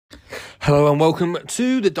Hello and welcome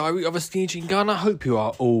to the Diary of a Staging Gun. I hope you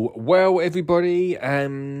are all well, everybody.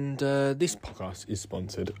 And this podcast is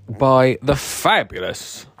sponsored by the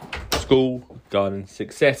fabulous School Garden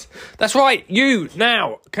Success. That's right, you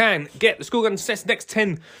now can get the School Garden Success. Next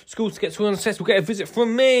 10 schools to get School Garden Success will get a visit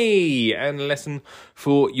from me and a lesson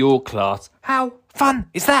for your class. How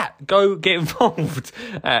fun is that? Go get involved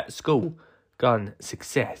at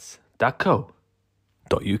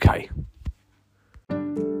schoolgardensuccess.co.uk.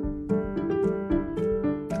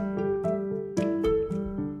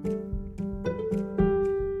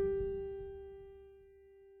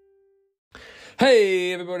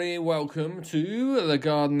 Hey everybody, welcome to the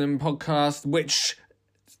Gardening Podcast, which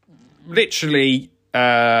literally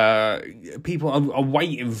people are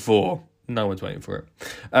waiting for. No one's waiting for it.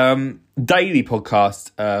 Daily podcast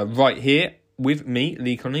right here with me,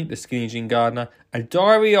 Lee Conley, the Skinny Jean Gardener, a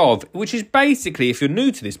diary of, which is basically, if you're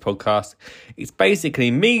new to this podcast, it's basically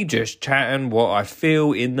me just chatting what I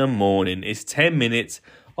feel in the morning. It's 10 minutes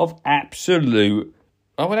of absolute,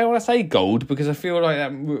 I don't want to say gold because I feel like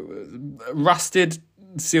that rusted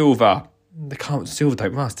silver. Silver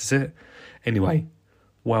don't rust, does it? Anyway,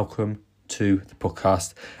 welcome to the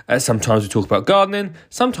podcast. Sometimes we talk about gardening.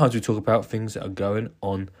 Sometimes we talk about things that are going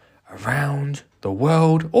on around the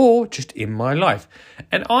world or just in my life.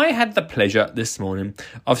 And I had the pleasure this morning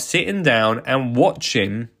of sitting down and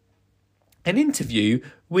watching an interview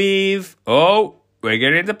with, we're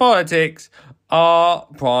getting into politics, our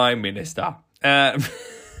Prime Minister.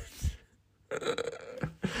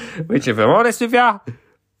 Which, if I'm honest with you,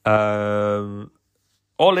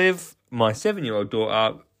 Olive, my 7-year-old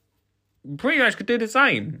daughter, pretty much could do the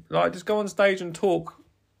same. Like, just go on stage and talk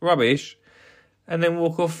rubbish and then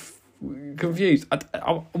walk off confused.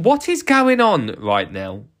 What is going on right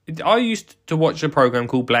now? I used to watch a program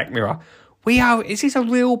called Black Mirror. Is this a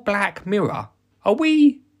real Black Mirror?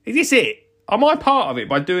 Is this it? Am I part of it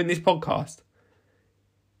by doing this podcast?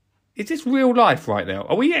 Is this real life right now?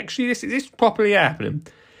 Are we actually, is this properly happening?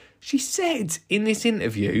 She said in this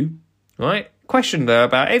interview, right, questioned her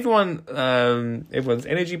about everyone's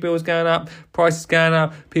energy bills going up, prices going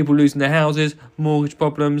up, people losing their houses, mortgage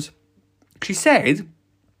problems. She said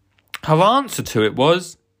her answer to it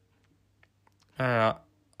was, I've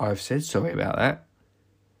said sorry about that.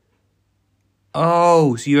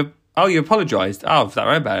 Oh, so you apologised? Oh, don't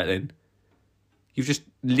worry about it then. You've just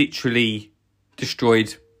literally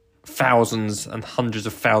destroyed thousands and hundreds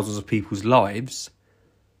of thousands of people's lives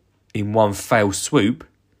in one fell swoop.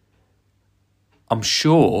 I'm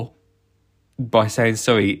sure by saying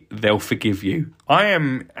sorry, they'll forgive you.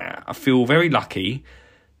 I feel very lucky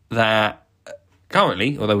that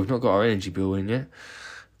currently, although we've not got our energy bill in yet,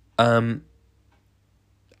 I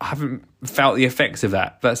haven't felt the effects of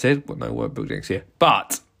that. That said, no work book next year.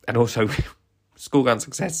 And also, School Garden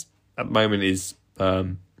Success at the moment is,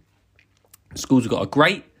 schools have got a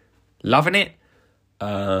great, loving it.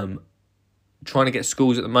 Trying to get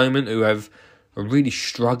schools at the moment who are really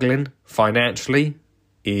struggling financially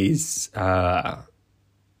is as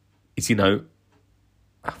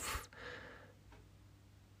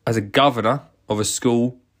a governor of a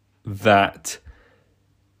school that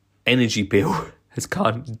energy bill has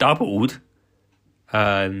kind of doubled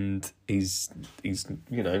and is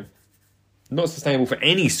not sustainable for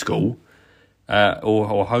any school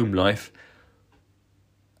or home life.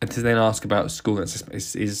 And to then ask about school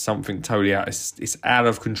is something totally out. It's out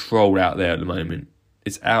of control out there at the moment.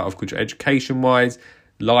 It's out of control, education-wise,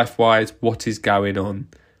 life-wise. What is going on?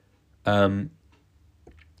 But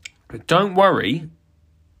don't worry,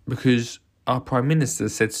 because our Prime Minister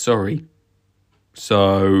said sorry.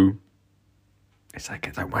 So it's okay.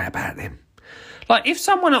 Don't worry about him. Like, if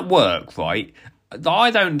someone at work, right? I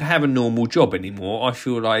don't have a normal job anymore. I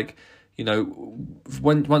feel like,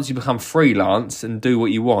 once you become freelance and do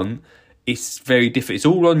what you want, it's very different. It's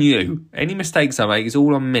all on you. Any mistakes I make is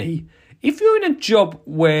all on me. If you're in a job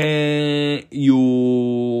where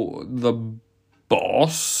you're the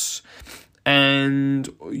boss and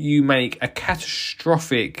you make a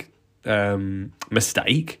catastrophic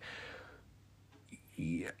mistake,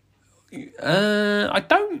 I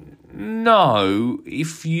don't know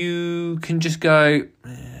if you can just go,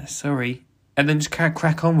 sorry, and then just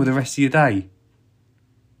crack on with the rest of your day.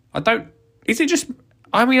 I've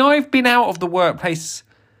been out of the workplace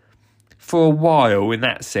for a while in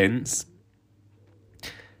that sense.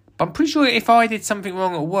 But I'm pretty sure if I did something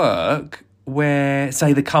wrong at work, where,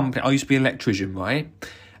 say, the company, I used to be an electrician, right?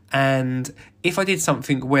 And if I did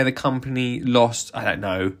something where the company lost, I don't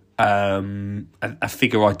know, a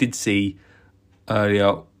figure I did see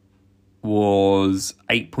earlier was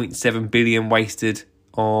 8.7 billion wasted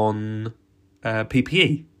on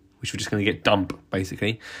PPE, which we're just going to get dumped,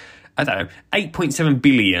 basically. I don't know, 8.7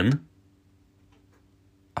 billion.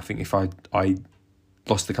 I think if I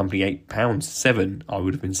lost the company £8.7, I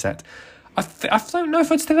would have been set. I don't know if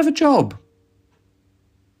I'd still have a job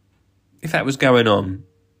if that was going on.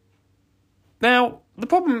 Now, the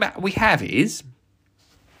problem that we have is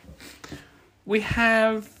we're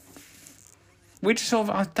just sort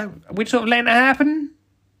of letting it happen,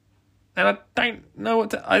 and I don't know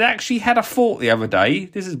what to. I actually had a thought the other day.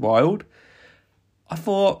 This is wild. I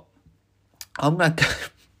thought I'm gonna go,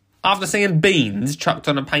 after seeing beans chucked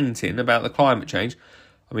on a painting about the climate change.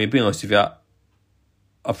 I mean, to be honest with you,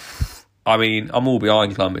 I'm all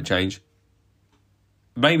behind climate change.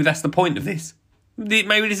 Maybe that's the point of this.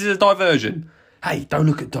 Maybe this is a diversion. Hey, don't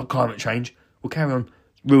look at climate change. We'll carry on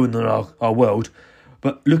ruining our world.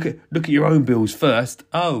 But look at your own bills first.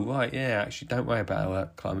 Oh, right, yeah, actually, don't worry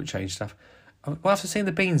about climate change stuff. Well, after seeing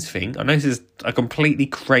the beans thing, I know this is a completely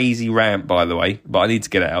crazy rant, by the way, but I need to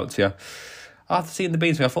get it out to you. After seeing the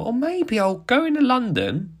beans thing, I thought, maybe I'll go into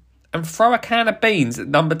London and throw a can of beans at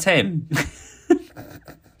number 10.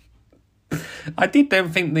 I did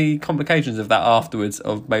then think the complications of that afterwards,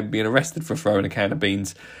 of maybe being arrested for throwing a can of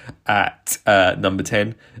beans at number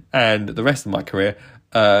 10, and the rest of my career,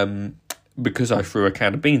 because I threw a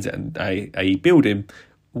can of beans at a building,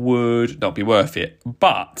 would not be worth it.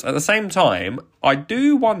 But at the same time, I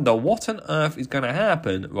do wonder what on earth is going to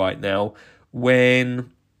happen right now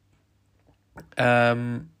when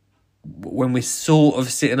we're sort of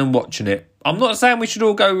sitting and watching it. I'm not saying we should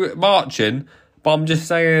all go marching, but I'm just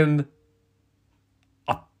saying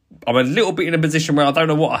I'm a little bit in a position where I don't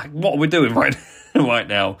know what we're doing right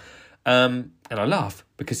now. And I laugh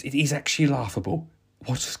because it is actually laughable.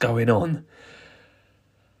 What's going on?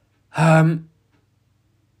 I'm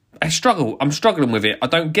struggling with it. I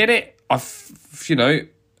don't get it.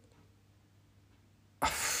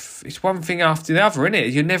 It's one thing after the other, isn't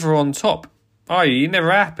it? You're never on top, are you? You're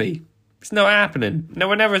never happy. It's not happening. No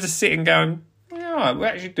one ever just sitting going, yeah, we're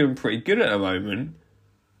actually doing pretty good at the moment.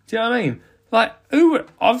 Do you know what I mean? Like,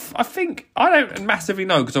 I think, I don't massively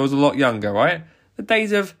know because I was a lot younger, right? The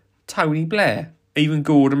days of Tony Blair, even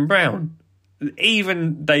Gordon Brown,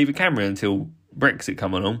 even David Cameron until Brexit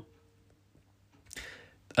come along.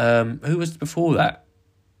 Who was before that?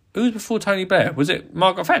 Who was before Tony Blair? Was it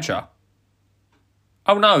Margaret Thatcher?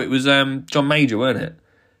 Oh no, it was John Major, weren't it?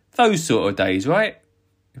 Those sort of days, right?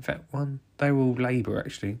 In fact, they were all Labour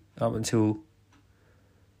actually, up until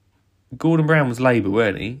Gordon Brown was Labour,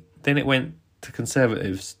 weren't he? Then it went to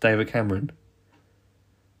Conservatives, David Cameron.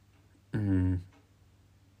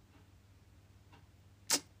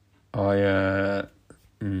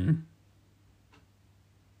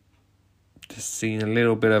 Just seen a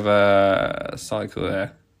little bit of a cycle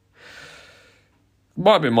there.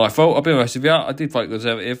 Might have been my fault, I'll be honest with you. I did vote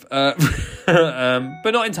Conservative. But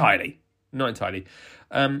not entirely.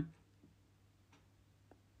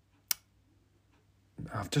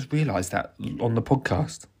 I've just realised that on the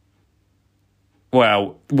podcast.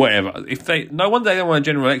 Well, whatever. No wonder they don't want a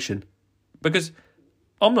general election. Because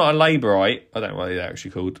I'm not a Labourite. I don't know what they're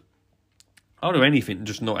actually called. I'll do anything to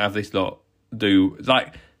just not have this lot do.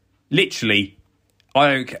 Like, literally,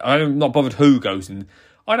 I'm not bothered who goes in.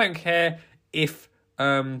 I don't care if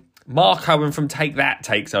Mark Owen from Take That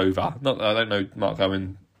takes over. Not that I don't know, Mark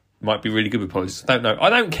Owen might be really good with politics. I don't know. I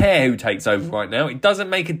don't care who takes over right now. It doesn't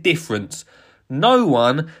make a difference. No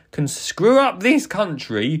one can screw up this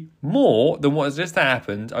country more than what has just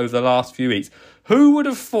happened over the last few weeks. Who would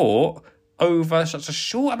have thought over such a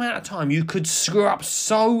short amount of time you could screw up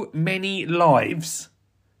so many lives?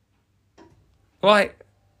 Like,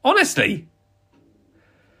 honestly.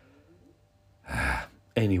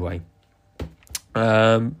 Anyway.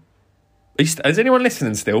 Is anyone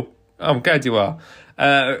listening still? I'm glad you are.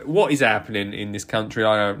 What is happening in this country?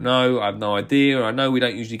 I don't know. I have no idea. I know we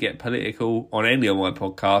don't usually get political on any of my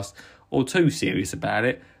podcasts or too serious about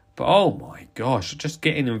it. But oh my gosh, just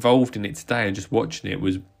getting involved in it today and just watching it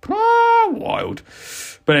was wild.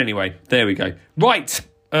 But anyway, there we go. Right.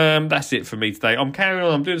 That's it for me today. I'm carrying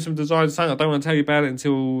on. I'm doing some design something. I don't want to tell you about it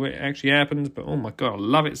until it actually happens. But oh my God, I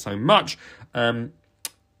love it so much.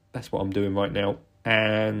 That's what I'm doing right now.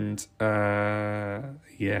 And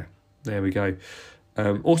yeah, there we go.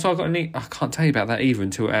 Also, I can't tell you about that either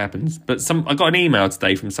until it happens. But I got an email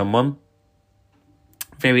today from someone.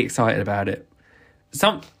 Very excited about it.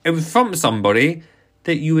 It was from somebody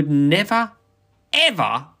that you would never,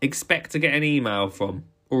 ever expect to get an email from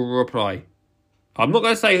or a reply. I'm not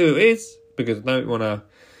going to say who it is because I don't want to.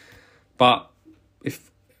 But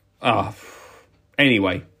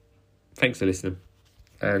anyway, thanks for listening.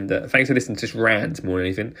 And thanks for listening to this rant more than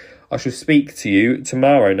anything. I shall speak to you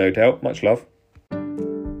tomorrow, no doubt. Much love.